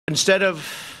Instead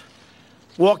of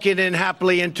walking in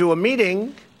happily into a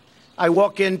meeting, I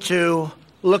walk in to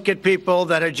look at people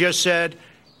that had just said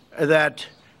that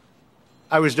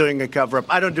I was doing a cover-up.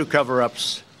 I don't do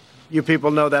cover-ups. You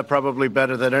people know that probably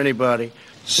better than anybody.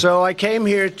 So I came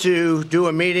here to do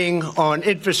a meeting on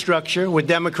infrastructure with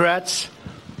Democrats,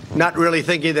 not really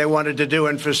thinking they wanted to do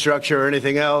infrastructure or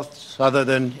anything else other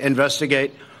than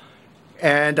investigate.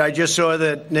 And I just saw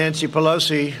that Nancy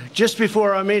Pelosi, just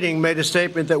before our meeting, made a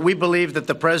statement that we believe that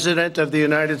the President of the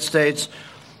United States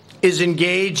is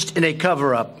engaged in a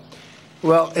cover-up.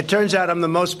 Well, it turns out I'm the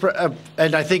most,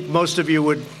 and I think most of you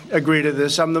would agree to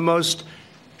this, I'm the most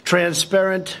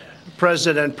transparent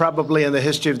president probably in the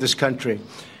history of this country.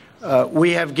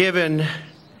 We have given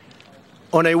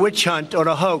on a witch hunt, on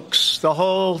a hoax. The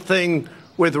whole thing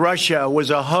with Russia was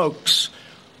a hoax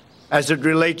as it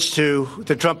relates to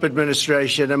the Trump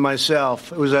administration and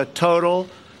myself. It was a total,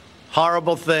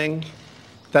 horrible thing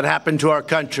that happened to our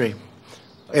country.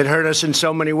 It hurt us in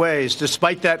so many ways.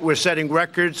 Despite that, we're setting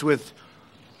records with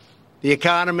the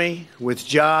economy, with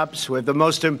jobs, with the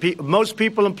most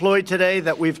people employed today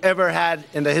that we've ever had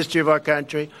in the history of our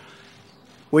country.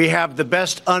 We have the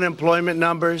best unemployment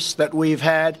numbers that we've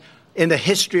had in the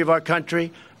history of our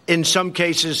country, in some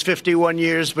cases 51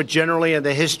 years, but generally in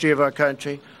the history of our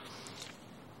country.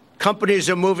 Companies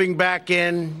are moving back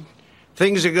in.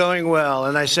 Things are going well.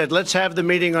 And I said, let's have the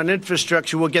meeting on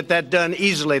infrastructure. We'll get that done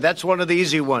easily. That's one of the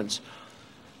easy ones.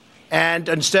 And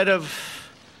instead of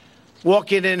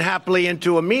walking in happily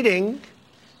into a meeting,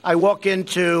 I walk in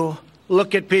to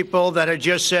look at people that had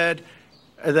just said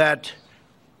that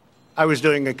I was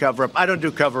doing a cover-up. I don't do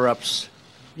cover-ups.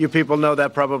 You people know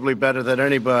that probably better than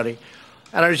anybody.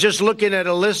 And I was just looking at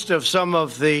a list of some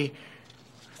of the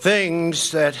things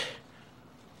that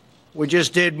we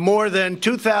just did. More than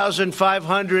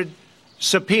 2,500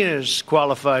 subpoenas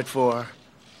qualified for.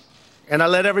 And I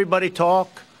let everybody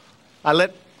talk. I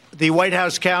let the White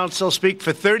House counsel speak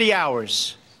for 30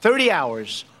 hours. 30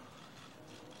 hours.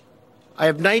 I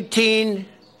have 19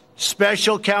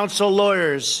 special counsel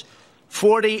lawyers,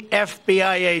 40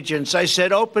 FBI agents. I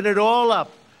said, open it all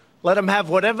up. Let them have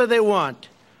whatever they want.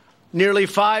 Nearly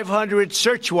 500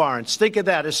 search warrants. Think of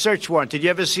that, a search warrant. Did you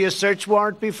ever see a search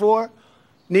warrant before?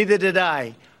 Neither did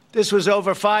I. This was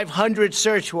over 500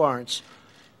 search warrants.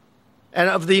 And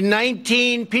of the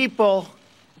 19 people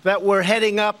that were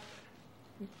heading up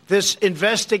this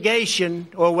investigation,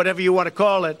 or whatever you want to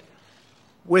call it,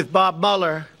 with Bob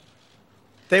Mueller,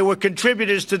 they were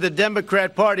contributors to the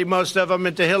Democrat Party, most of them,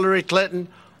 and to Hillary Clinton.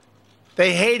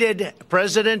 They hated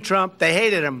President Trump. They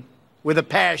hated him with a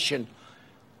passion.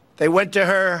 They went to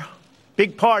her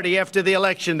big party after the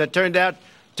election that turned out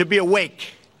to be a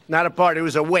wake. Not a party, it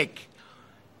was a wake.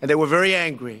 And they were very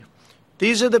angry.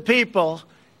 These are the people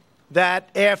that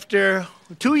after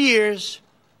 2 years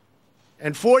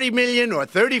and $40 million or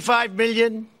 $35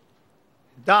 million,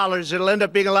 it'll end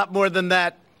up being a lot more than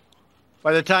that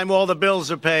by the time all the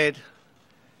bills are paid.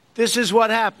 This is what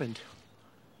happened.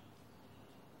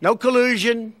 No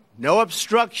collusion, no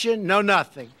obstruction, no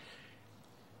nothing.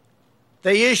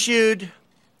 They issued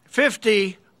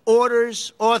 50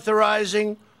 orders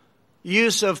authorizing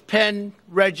use of pen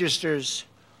registers.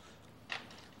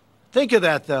 Think of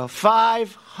that, though.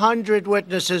 500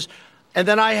 witnesses. And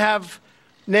then I have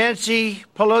Nancy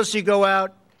Pelosi go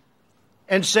out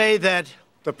and say that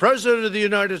the President of the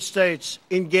United States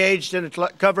engaged in a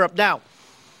cover-up. Now,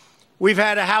 we've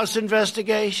had a House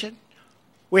investigation.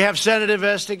 We have Senate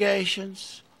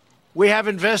investigations. We have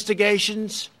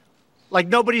investigations like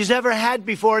nobody's ever had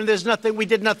before, and we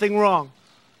did nothing wrong.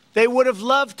 They would have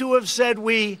loved to have said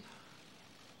we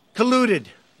colluded.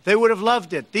 They would have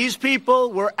loved it. These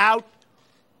people were out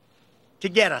to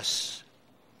get us.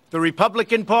 The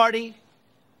Republican Party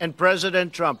and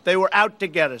President Trump. They were out to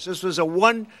get us. This was a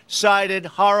one-sided,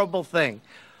 horrible thing.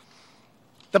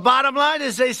 The bottom line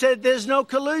is they said there's no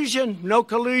collusion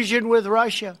with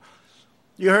Russia.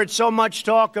 You heard so much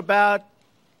talk about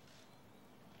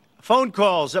phone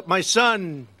calls that my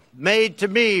son made to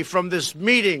me from this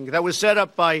meeting that was set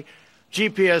up by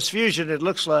GPS Fusion, it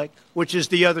looks like, which is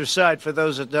the other side for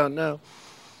those that don't know.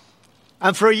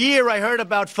 And for a year, I heard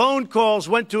about phone calls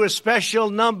went to a special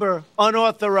number,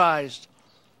 unauthorized.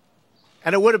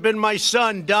 And it would have been my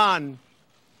son, Don,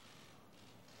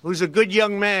 who's a good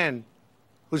young man,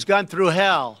 who's gone through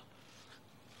hell.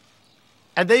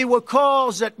 And they were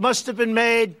calls that must have been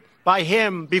made by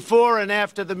him before and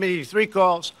after the meeting, 3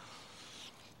 calls.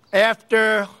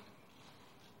 After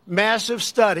massive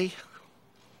study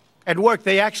and work,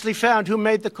 they actually found who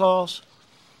made the calls.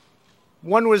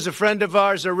 One was a friend of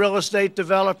ours, a real estate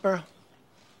developer.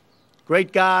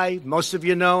 Great guy. Most of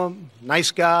you know him.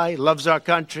 Nice guy. Loves our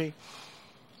country.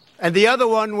 And the other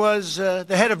one was the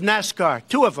head of NASCAR.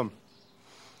 Two of them.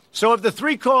 So of the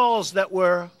three calls that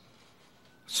were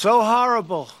so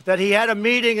horrible that he had a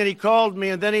meeting and he called me,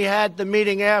 and then he had the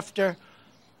meeting after,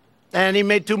 and he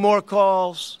made two more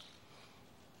calls.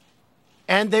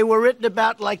 And they were written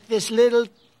about like this little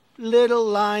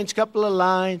lines, couple of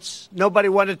lines. Nobody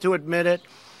wanted to admit it.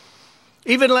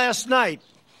 Even last night,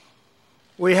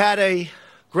 we had a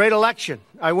great election.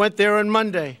 I went there on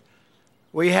Monday.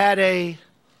 We had an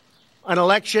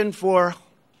election for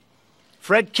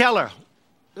Fred Keller.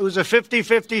 It was a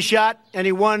 50-50 shot, and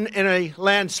he won in a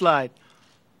landslide.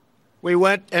 We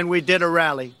went and we did a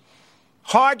rally.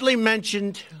 Hardly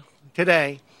mentioned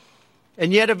today,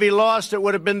 and yet if he lost, it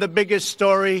would have been the biggest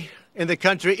story in the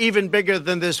country, even bigger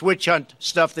than this witch hunt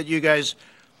stuff that you guys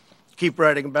keep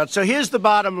writing about. So here's the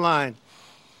bottom line.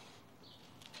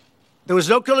 There was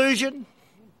no collusion.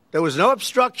 There was no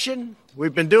obstruction.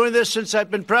 We've been doing this since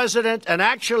I've been president, and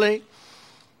actually,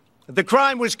 the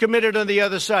crime was committed on the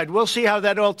other side. We'll see how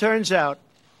that all turns out.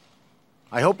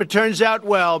 I hope it turns out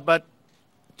well, but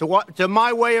to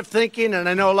my way of thinking, and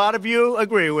I know a lot of you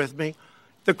agree with me,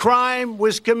 the crime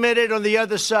was committed on the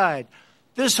other side.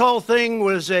 This whole thing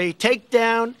was a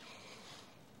takedown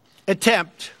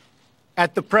attempt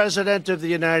at the President of the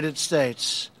United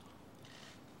States.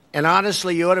 And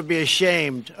honestly, you ought to be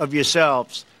ashamed of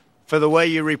yourselves for the way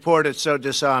you report it so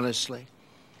dishonestly.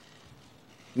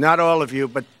 Not all of you,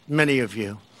 but many of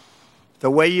you.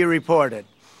 The way you report it.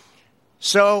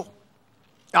 So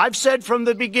I've said from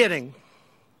the beginning,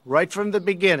 right from the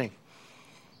beginning,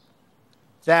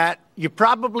 that you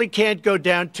probably can't go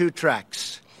down two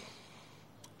tracks.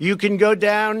 You can go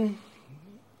down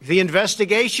the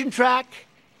investigation track,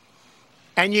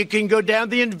 and you can go down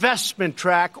the investment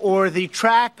track, or the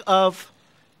track of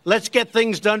let's get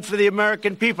things done for the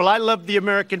American people. I love the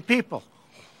American people.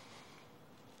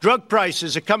 Drug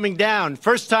prices are coming down,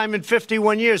 first time in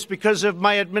 51 years because of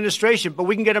my administration, but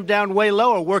we can get them down way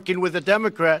lower working with the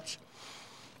Democrats.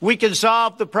 We can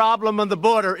solve the problem on the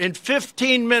border in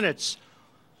 15 minutes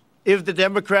if the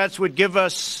Democrats would give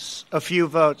us a few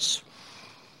votes.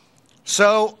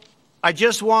 So I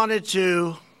just wanted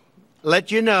to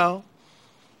let you know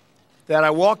that I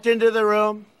walked into the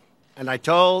room and I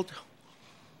told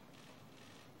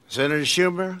Senator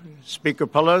Schumer, Speaker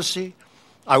Pelosi,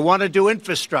 I want to do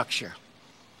infrastructure.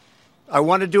 I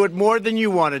want to do it more than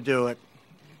you want to do it.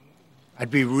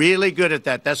 I'd be really good at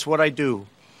that. That's what I do.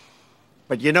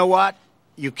 But you know what?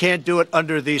 You can't do it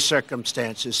under these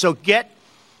circumstances. So get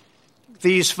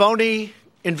these phony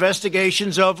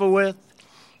investigations over with.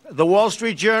 The Wall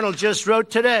Street Journal just wrote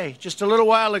today, just a little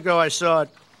while ago I saw it.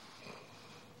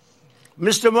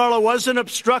 Mr. Mueller wasn't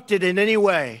obstructed in any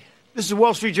way. This is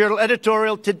Wall Street Journal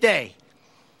editorial today.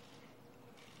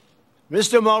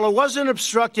 Mr. Mueller wasn't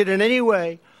obstructed in any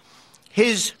way.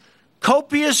 His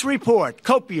copious report,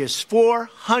 copious,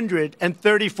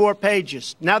 434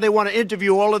 pages. Now they want to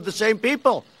interview all of the same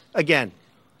people again.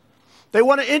 They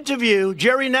want to interview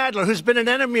Jerry Nadler, who's been an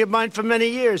enemy of mine for many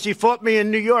years. He fought me in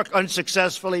New York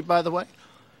unsuccessfully, by the way.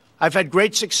 I've had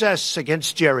great success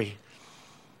against Jerry.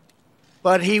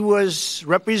 But he was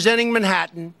representing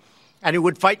Manhattan, and he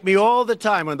would fight me all the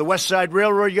time on the West Side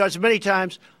Railroad yards many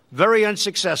times, very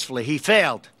unsuccessfully. He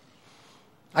failed.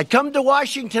 I come to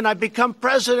Washington, I become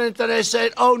president, and I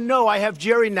said, oh, no, I have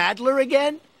Jerry Nadler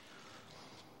again?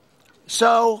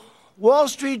 So Wall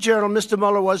Street Journal, Mr.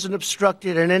 Mueller wasn't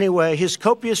obstructed in any way. His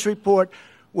copious report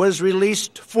was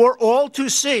released for all to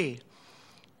see,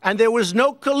 and there was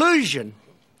no collusion.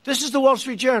 This is the Wall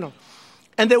Street Journal.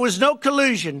 And there was no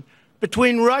collusion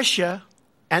between Russia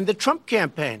and the Trump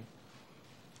campaign.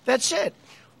 That's it.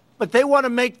 But they want to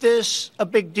make this a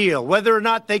big deal. Whether or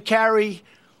not they carry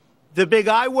the big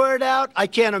I word out, I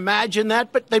can't imagine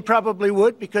that, but they probably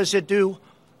would because they do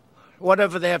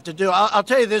whatever they have to do. I'll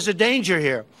tell you, there's a danger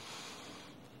here.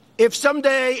 If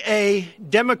someday a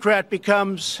Democrat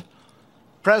becomes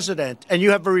president and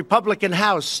you have a Republican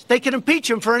House, they can impeach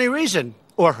him for any reason,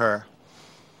 or her.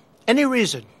 Any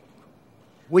reason.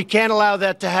 We can't allow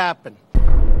that to happen.